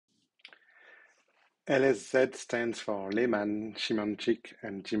LSZ stands for Lehmann, Szymanczyk,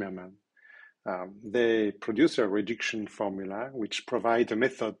 and Zimmermann. They produce a reduction formula which provides a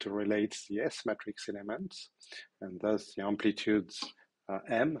method to relate the S matrix elements, and thus the amplitudes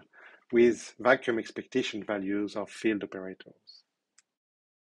M, with vacuum expectation values of field operators.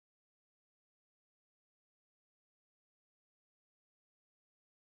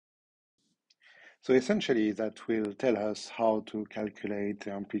 So essentially that will tell us how to calculate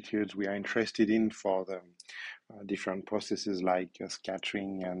the amplitudes we are interested in for the different processes like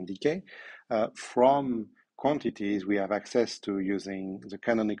scattering and decay from quantities we have access to using the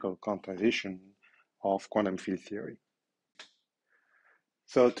canonical quantization of quantum field theory.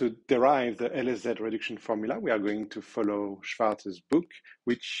 So to derive the LSZ reduction formula, we are going to follow Schwarz's book,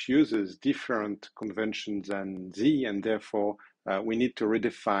 which uses different conventions than Z, and therefore we need to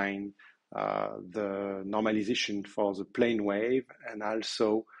redefine the normalization for the plane wave and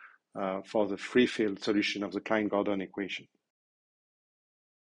also for the free field solution of the Klein-Gordon equation.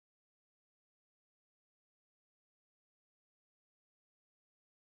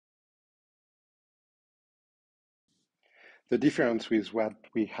 The difference with what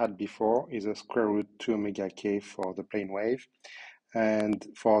we had before is a square root 2 omega k for the plane wave, and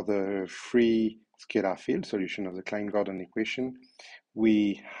for the free scalar field solution of the Klein-Gordon equation,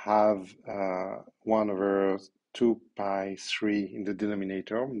 we have 1 over 2 pi 3 in the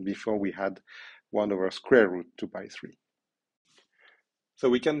denominator. Before we had 1 over square root 2 pi 3. So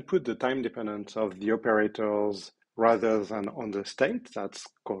we can put the time dependence of the operators rather than on the state. That's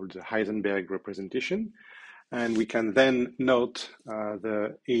called the Heisenberg representation. And we can then note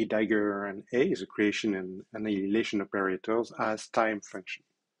the A dagger and A, the creation and annihilation operators, as time function.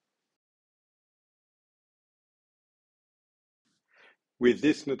 With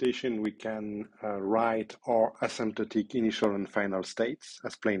this notation, we can write our asymptotic initial and final states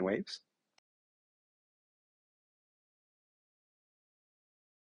as plane waves.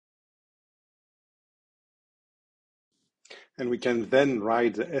 And we can then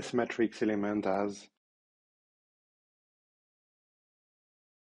write the S matrix element as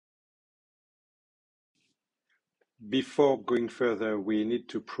Before going further, we need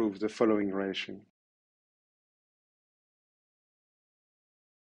to prove the following relation.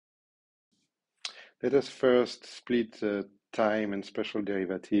 Let us first split the time and special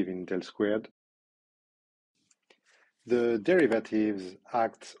derivative in del squared. The derivatives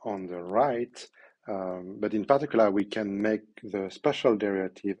act on the right, but in particular, we can make the special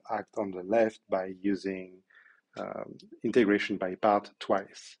derivative act on the left by using integration by part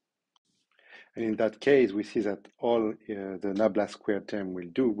twice. And in that case, we see that all the nabla squared term will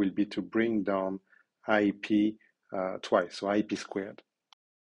do will be to bring down IP twice, so IP squared.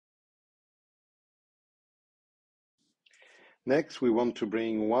 Next, we want to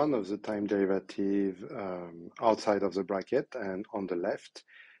bring one of the time derivative outside of the bracket and on the left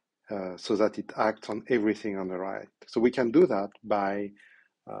so that it acts on everything on the right. So we can do that by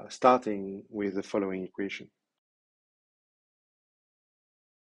starting with the following equation.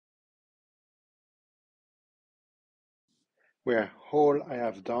 Where all I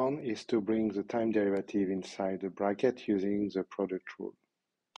have done is to bring the time derivative inside the bracket using the product rule.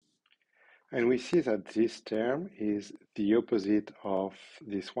 And we see that this term is the opposite of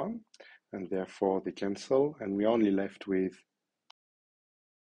this one, and therefore they cancel, and we're only left with.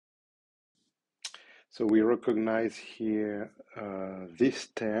 So we recognize here this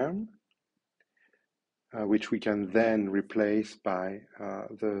term, which we can then replace by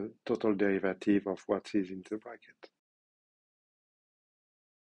the total derivative of what is in the bracket.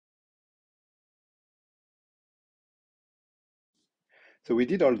 So we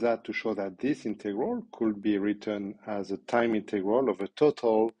did all that to show that this integral could be written as a time integral of a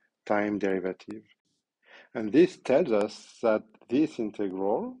total time derivative. And this tells us that this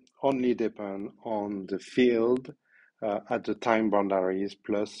integral only depends on the field at the time boundaries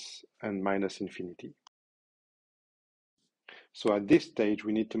plus and minus infinity. So at this stage,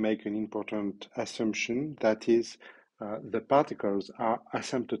 we need to make an important assumption, that is, the particles are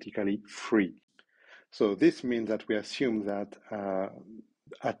asymptotically free. So this means that we assume that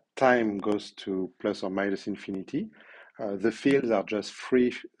at time goes to plus or minus infinity, the fields are just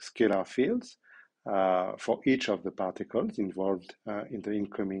free scalar fields for each of the particles involved in the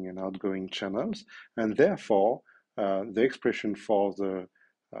incoming and outgoing channels, and therefore the expression for the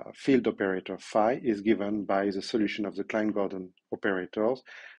field operator phi is given by the solution of the Klein-Gordon operators.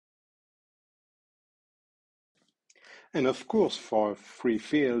 And of course, for a free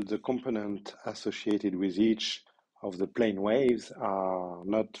field, the component associated with each of the plane waves are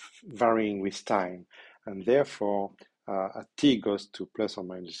not varying with time, and therefore at t goes to plus or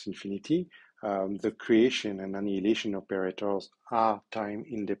minus infinity, the creation and annihilation operators are time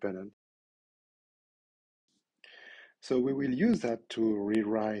independent. So we will use that to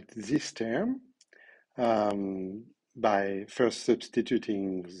rewrite this term by first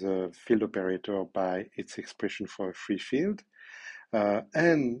substituting the field operator by its expression for a free field,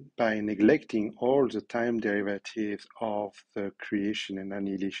 and by neglecting all the time derivatives of the creation and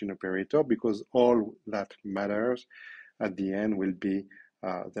annihilation operator, because all that matters at the end will be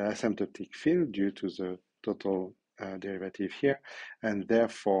the asymptotic field due to the total derivative here, and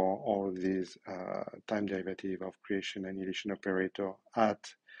therefore all these time derivative of creation and annihilation operator at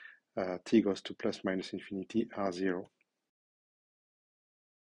t goes to plus minus infinity are zero.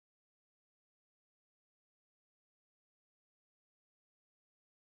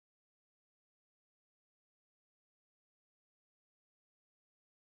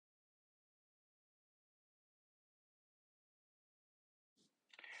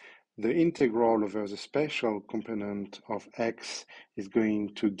 The integral over the special component of x is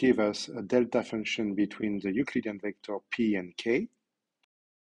going to give us a delta function between the Euclidean vector p and k.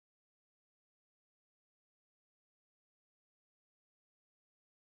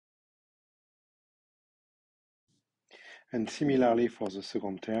 And similarly for the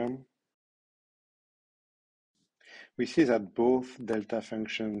second term, we see that both delta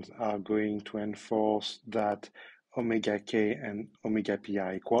functions are going to enforce that omega k and omega p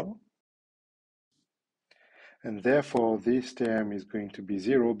are equal. And therefore, this term is going to be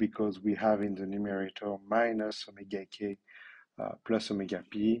zero because we have in the numerator minus omega k plus omega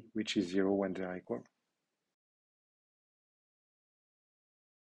p, which is zero when they are equal.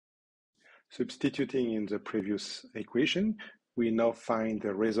 Substituting in the previous equation, we now find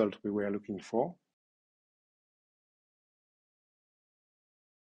the result we were looking for.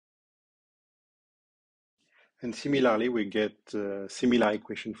 And similarly, we get a similar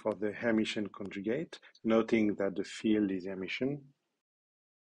equation for the Hermitian conjugate, noting that the field is Hermitian.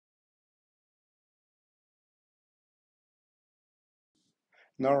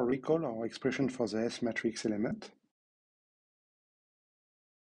 Now recall our expression for the S matrix element.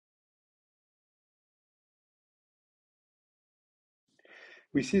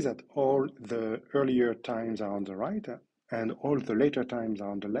 We see that all the earlier times are on the right and all the later times are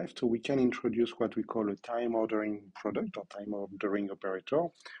on the left, so we can introduce what we call a time ordering product or time ordering operator,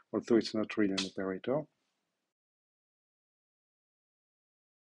 although it's not really an operator.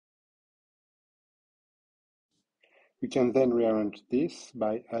 We can then rearrange this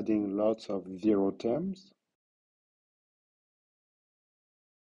by adding lots of zero terms.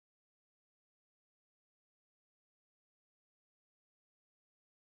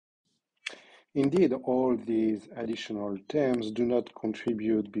 Indeed, all these additional terms do not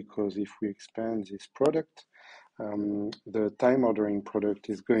contribute because if we expand this product, the time ordering product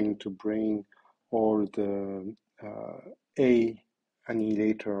is going to bring all the A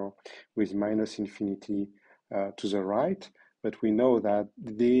annihilator with minus infinity to the right, but we know that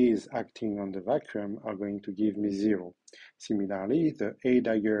these acting on the vacuum are going to give me zero. Similarly, the A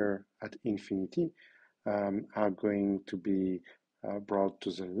dagger at infinity are going to be brought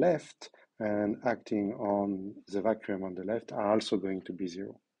to the left, and acting on the vacuum on the left are also going to be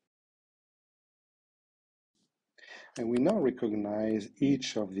zero. And we now recognize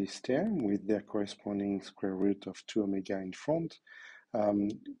each of these terms with their corresponding square root of 2 omega in front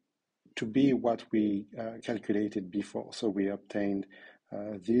to be what we calculated before. So we obtained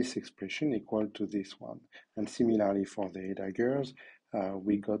this expression equal to this one. And similarly for the A daggers,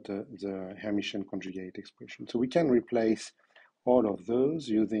 we got the Hermitian conjugate expression. So we can replace all of those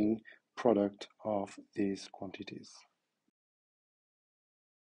using product of these quantities.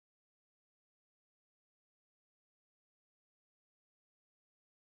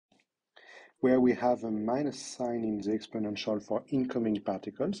 Where we have a minus sign in the exponential for incoming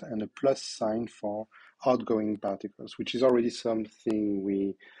particles and a plus sign for outgoing particles, which is already something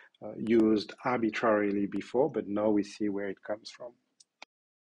we used arbitrarily before, but now we see where it comes from.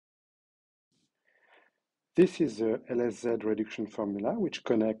 This is the LSZ reduction formula, which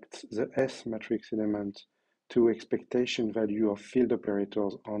connects the S matrix element to expectation value of field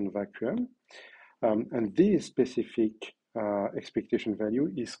operators on vacuum. And this specific expectation value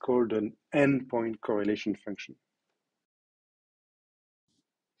is called an endpoint correlation function.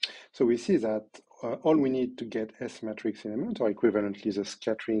 So we see that all we need to get S matrix element, or equivalently the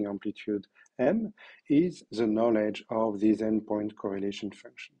scattering amplitude M, is the knowledge of these endpoint correlation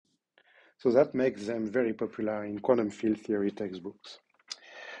functions. So that makes them very popular in quantum field theory textbooks.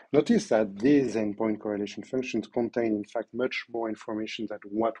 Notice that these endpoint correlation functions contain, in fact, much more information than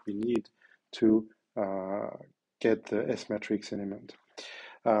what we need to get the S matrix element.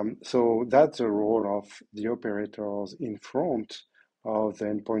 So that's the role of the operators in front of the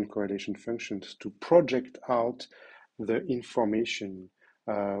endpoint correlation functions to project out the information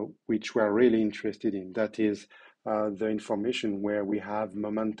which we're really interested in. That is the information where we have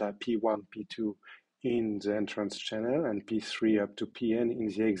momenta P1, P2 in the entrance channel and P3 up to Pn in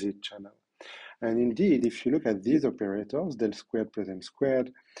the exit channel. And indeed, if you look at these operators, del squared plus m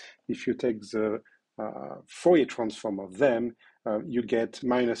squared, if you take the Fourier transform of them, you get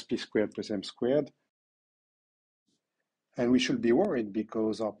minus p squared plus m squared. And we should be worried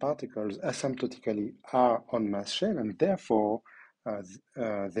because our particles asymptotically are on mass shell, and therefore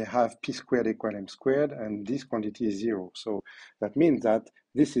they have p squared equal m squared, and this quantity is zero. So that means that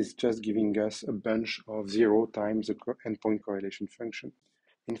this is just giving us a bunch of zero times the endpoint correlation function.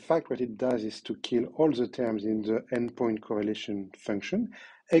 In fact, what it does is to kill all the terms in the endpoint correlation function,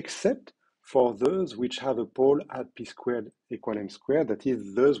 except for those which have a pole at p squared equal m squared, that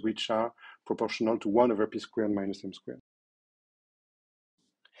is, those which are proportional to 1 over p squared minus m squared.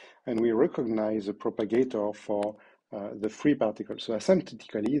 And we recognize the propagator for the free particles. So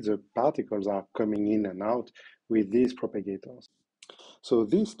asymptotically, the particles are coming in and out with these propagators. So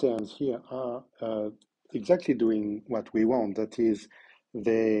these terms here are exactly doing what we want. That is,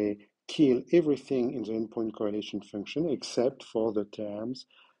 they kill everything in the endpoint correlation function except for the terms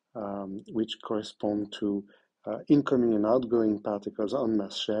which correspond to incoming and outgoing particles on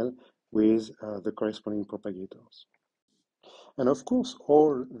mass shell with the corresponding propagators. And of course,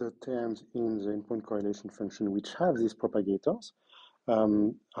 all the terms in the endpoint correlation function which have these propagators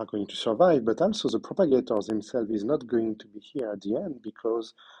are going to survive, but also the propagators themselves is not going to be here at the end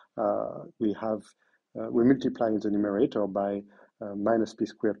because we multiply in the numerator by minus p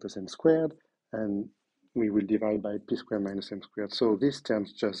squared plus m squared, and we will divide by p squared minus m squared. So these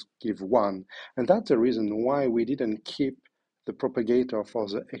terms just give 1. And that's the reason why we didn't keep the propagator for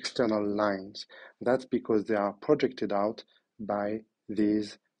the external lines. That's because they are projected out by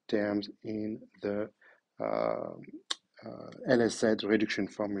these terms in the LSZ reduction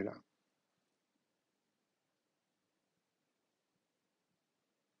formula.